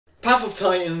Path of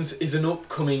Titans is an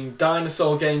upcoming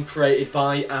dinosaur game created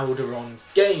by Alderon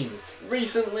Games.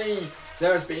 Recently,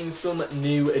 there has been some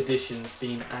new additions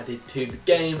being added to the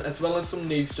game, as well as some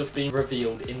new stuff being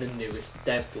revealed in the newest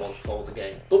dev blog for the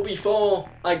game. But before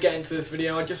I get into this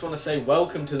video, I just want to say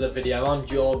welcome to the video. I'm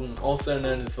Jordan, also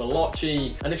known as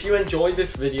Velocci, and if you enjoyed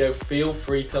this video, feel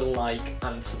free to like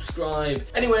and subscribe.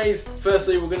 Anyways,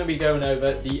 firstly, we're going to be going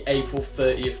over the April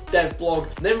 30th dev blog,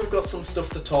 and then we've got some stuff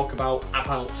to talk about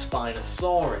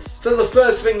Spinosaurus. So the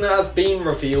first thing that has been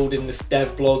revealed in this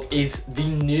dev blog is the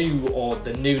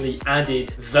newly added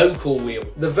vocal wheel.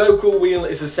 The vocal wheel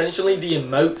is essentially the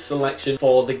emote selection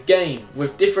for the game,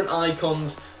 with different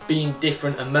icons being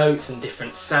different emotes and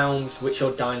different sounds which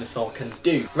your dinosaur can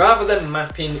do. Rather than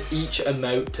mapping each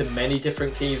emote to many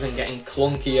different keys and getting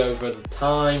clunky over the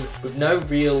time, with no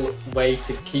real way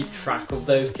to keep track of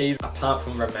those keys apart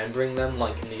from remembering them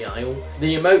like in the aisle.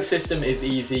 The emote system is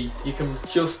easy. You can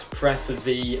just press a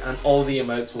V and all the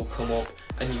emotes will come up,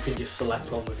 and you can just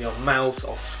select one with your mouse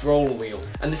or scroll wheel.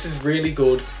 And this is really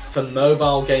good for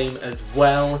mobile game as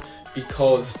well,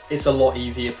 because it's a lot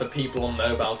easier for people on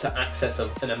mobile to access an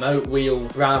emote wheel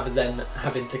rather than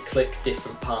having to click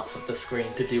different parts of the screen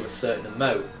to do a certain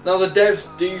emote. Now the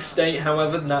devs do state,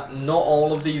 however, that not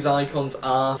all of these icons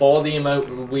for the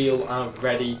emote wheel are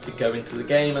ready to go into the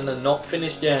game, and they're not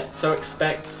finished yet, so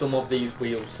expect some of these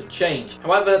wheels to change.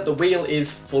 However, the wheel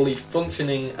is fully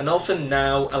functioning and also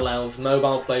now allows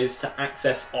mobile players to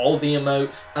access all the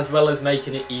emotes, as well as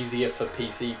making it easier for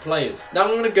PC players. Now I'm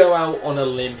going to go out on a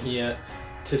limb here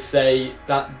to say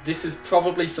that this is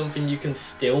probably something you can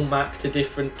still map to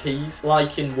different keys.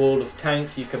 Like in World of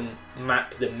Tanks, you can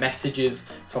map the messages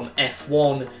from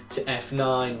F1 to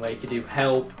F9, where you can do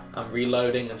help and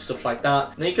reloading and stuff like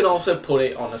that. And you can also put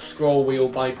it on a scroll wheel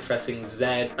by pressing Z.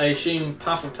 I assume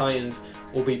Path of Titans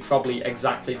will be probably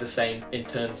exactly the same in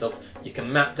terms of you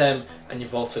can map them and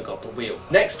you've also got the wheel.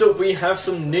 Next up, we have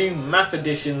some new map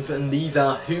additions, and these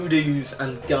are hoodoos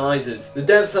and geysers. The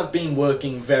devs have been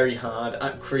working very hard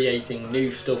at creating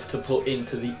new stuff to put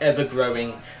into the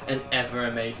ever-growing and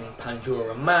ever-amazing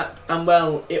Pandora map, and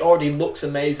well, it already looks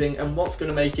amazing, and what's going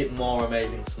to make it more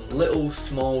amazing? Some little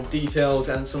small details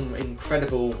and some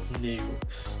incredible new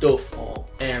stuff or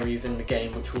areas in the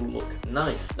game which will look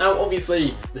nice. Now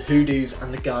obviously the hoodoos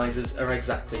and the geysers are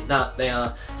exactly that. They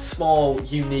are small,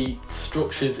 unique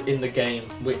structures in the game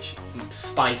which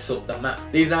spice up the map.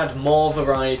 These add more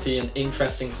variety and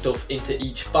interesting stuff into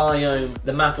each biome.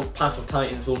 The map of Path of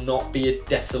Titans will not be a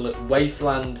desolate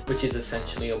wasteland, which is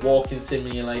essentially a walking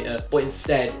simulator, but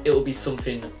instead it will be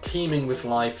something teeming with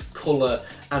life, colour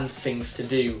and things to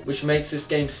do, which makes this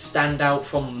game stand out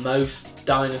from most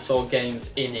dinosaur games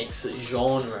in its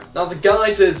genre. Now the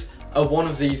geysers are one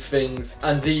of these things,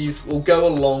 and these will go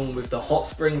along with the hot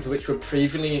springs which were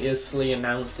previously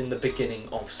announced in the beginning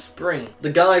of spring.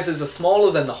 The geysers are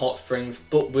smaller than the hot springs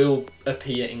but will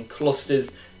appear in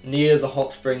clusters near the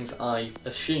hot springs, I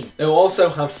assume. They'll also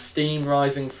have steam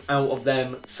rising out of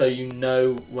them, so you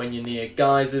know when you're near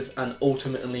geysers and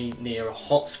ultimately near a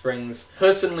hot springs.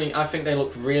 Personally, I think they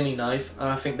look really nice, and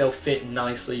I think they'll fit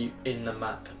nicely in the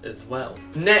map as well.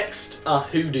 Next are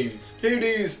hoodoos.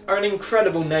 Hoodoos are an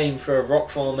incredible name for a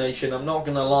rock formation, I'm not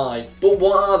gonna lie, but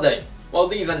what are they? Well,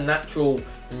 these are natural,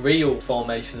 real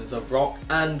formations of rock,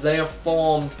 and they are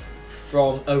formed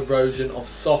from erosion of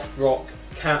soft rock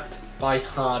capped by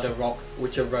harder rock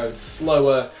which erodes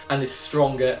slower and is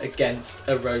stronger against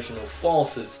erosional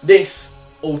forces. This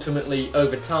ultimately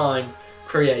over time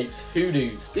creates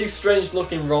hoodoos. These strange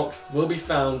looking rocks will be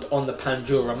found on the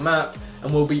Pandora map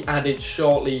and will be added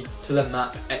shortly to the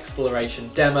map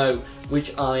exploration demo,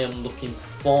 which I am looking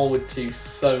forward to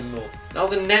so much. Now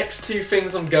the next two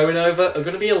things I'm going over are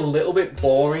going to be a little bit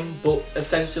boring, but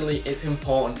essentially it's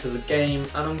important to the game,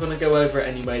 and I'm going to go over it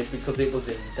anyways because it was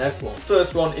in the dev blog.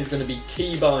 First one is going to be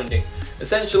key binding.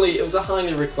 Essentially it was a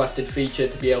highly requested feature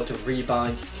to be able to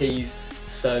rebind keys,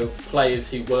 so players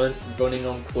who weren't running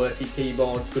on QWERTY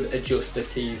keyboards could adjust the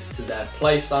keys to their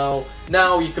playstyle.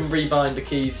 Now you can rebind the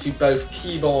keys to both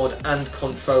keyboard and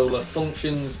controller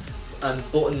functions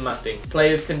and button mapping.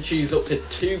 Players can choose up to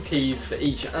 2 keys for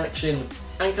each action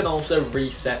and can also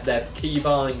reset their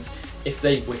keybinds if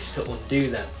they wish to undo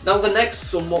them. Now the next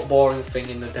somewhat boring thing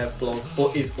in the dev blog,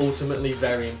 but is ultimately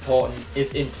very important,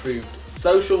 is improved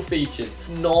social features.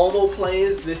 Normal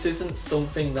players, this isn't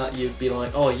something that you'd be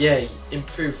like, oh yay,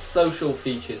 improved social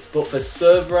features. But for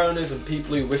server owners and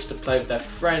people who wish to play with their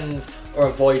friends or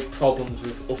avoid problems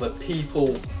with other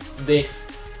people, this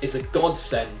is a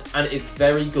godsend, and it's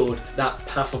very good that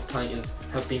Path of Titans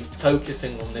have been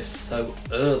focusing on this so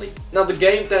early. Now the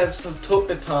game devs have took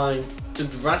the time to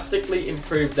drastically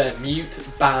improve their mute,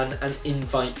 ban and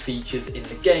invite features in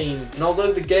the game. And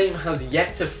although the game has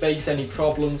yet to face any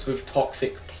problems with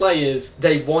toxic players,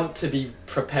 they want to be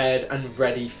prepared and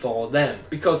ready for them,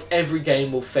 because every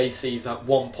game will face these at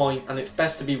one point, and it's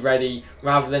best to be ready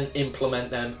rather than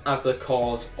implement them as a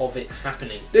cause of it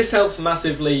happening. This helps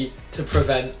massively to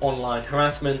prevent online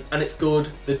harassment, and it's good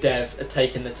the devs are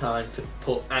taking the time to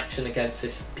put action against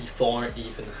this before it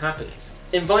even happens.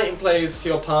 Inviting players to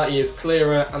your party is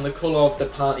clearer, and the colour of the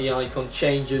party icon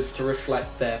changes to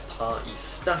reflect their party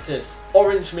status.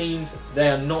 Orange means they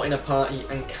are not in a party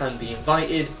and can be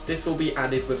invited. This will be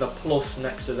added with a plus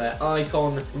next to their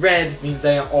icon. Red means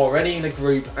they are already in a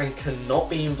group and cannot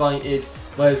be invited,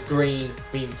 whereas green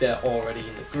means they're already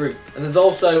in the group. And there's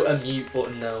also a mute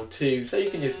button now too, so you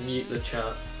can just mute the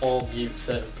chat or mute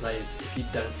certain players if you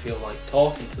don't feel like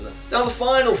talking to them. Now the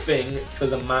final thing for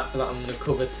the map that I'm going to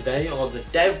cover today, or the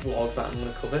dev blog that I'm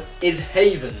going to cover, is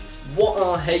havens. What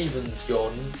are havens,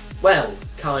 Jordan? Well,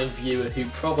 kind viewer who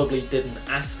probably didn't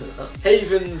ask that,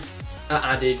 havens are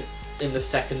added in the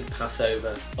second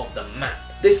passover of the map.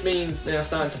 This means they are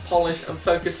starting to polish and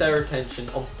focus their attention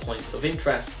on points of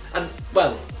interest. And,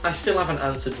 well, I still haven't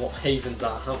answered what havens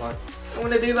are, have I? I'm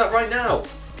going to do that right now.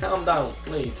 Calm down,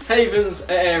 please. Havens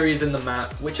are areas in the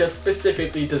map which are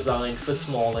specifically designed for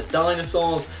smaller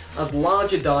dinosaurs, as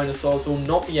larger dinosaurs will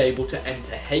not be able to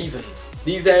enter havens.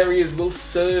 These areas will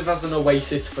serve as an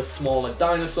oasis for smaller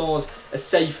dinosaurs, a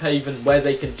safe haven where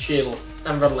they can chill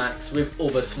and relax with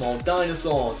other small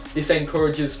dinosaurs. This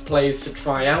encourages players to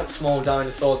try out small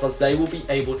dinosaurs, as they will be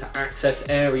able to access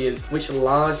areas which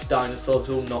large dinosaurs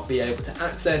will not be able to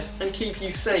access, and keep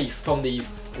you safe from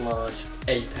these large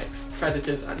apex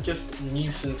predators and just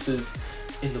nuisances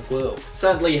in the world.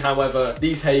 Sadly, however,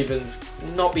 these havens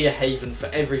will not be a haven for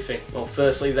everything. Well,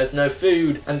 firstly, there's no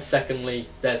food, and secondly,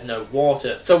 there's no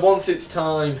water. So once it's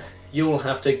time, you'll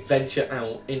have to venture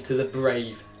out into the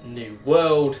brave new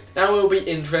world. Now it'll be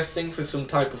interesting for some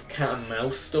type of cat and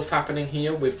mouse stuff happening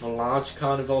here, with the large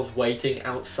carnivores waiting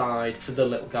outside for the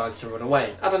little guys to run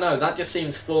away. I don't know, that just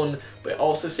seems fun, but it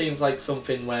also seems like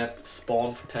something where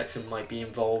spawn protection might be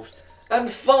involved. And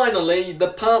finally, the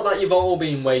part that you've all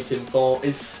been waiting for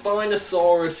is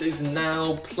Spinosaurus is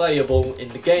now playable in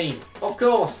the game. Of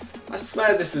course, I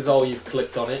swear this is all you've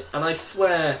clicked on it, and I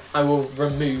swear I will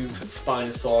remove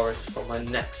Spinosaurus from my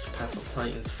next Path of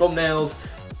Titans thumbnails,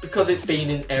 because it's been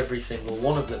in every single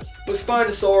one of them. But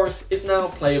Spinosaurus is now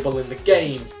playable in the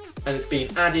game, and it's been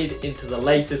added into the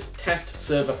latest test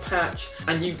server patch,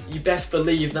 and you best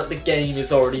believe that the game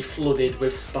is already flooded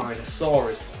with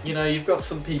Spinosaurus. You know, you've got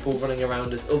some people running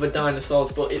around as other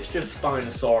dinosaurs, but it's just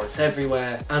Spinosaurus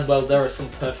everywhere, and well, there are some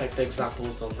perfect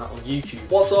examples on that on YouTube.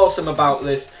 What's awesome about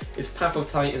this is Path of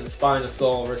Titans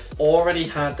Spinosaurus already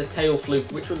had the tail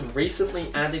fluke, which was recently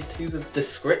added to the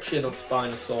description of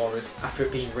Spinosaurus after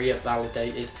it being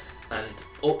re-validated and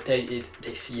updated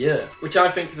this year, which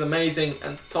I think is amazing.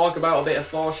 And talk about a bit of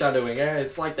foreshadowing,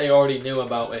 it's like they already knew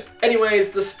about it.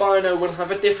 Anyways, the Spino will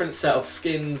have a different set of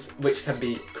skins which can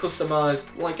be customized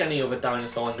like any other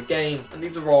dinosaur in the game, and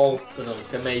these are all gonna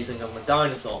look amazing on the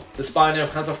dinosaur. The Spino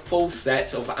has a full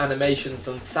set of animations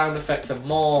and sound effects and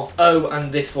more. Oh,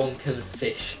 and this one can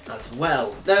fish as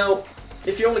well. Now,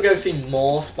 if you want to go see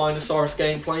more Spinosaurus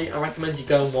gameplay, I recommend you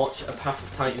go and watch a Path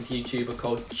of Titans YouTuber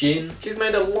called Jynn. She's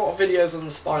made a lot of videos on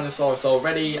the Spinosaurus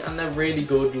already, and they're really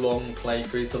good long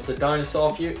playthroughs of the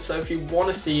dinosaur. So if you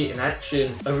want to see it in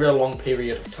action over a long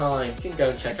period of time, you can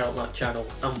go and check out that channel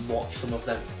and watch some of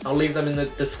them. I'll leave them in the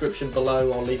description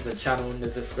below, I'll leave the channel in the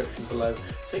description below,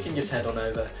 so you can just head on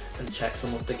over and check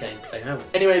some of the gameplay out.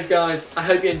 Anyways guys, I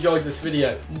hope you enjoyed this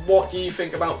video. What do you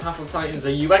think about Path of Titans? Are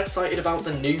you excited about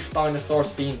the new Spinosaurus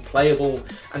being playable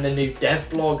and the new dev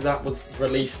blog that was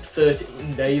released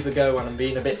 13 days ago, and I'm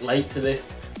being a bit late to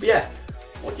this? But yeah,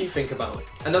 what do you think about it?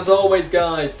 And as always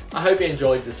guys, I hope you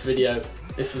enjoyed this video.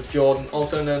 This was Jordan,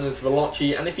 also known as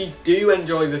Velocci, and if you do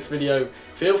enjoy this video,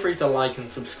 feel free to like and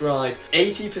subscribe.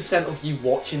 80% of you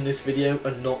watching this video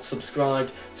are not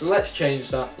subscribed, so let's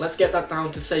change that. Let's get that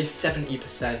down to say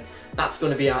 70%. That's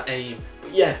going to be our aim.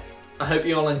 But yeah, I hope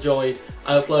you all enjoyed.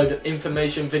 I upload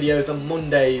information videos on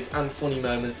Mondays and funny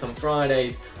moments on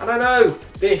Fridays. And I know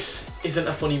this isn't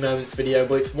a funny moments video,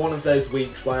 but it's one of those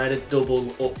weeks where I had a double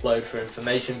upload for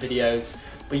information videos.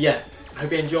 But yeah, I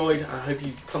hope you enjoyed. I hope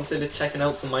you consider checking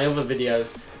out some of my other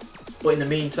videos. But in the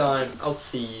meantime, I'll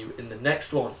see you in the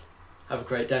next one. Have a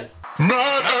great day.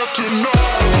 Night after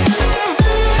night.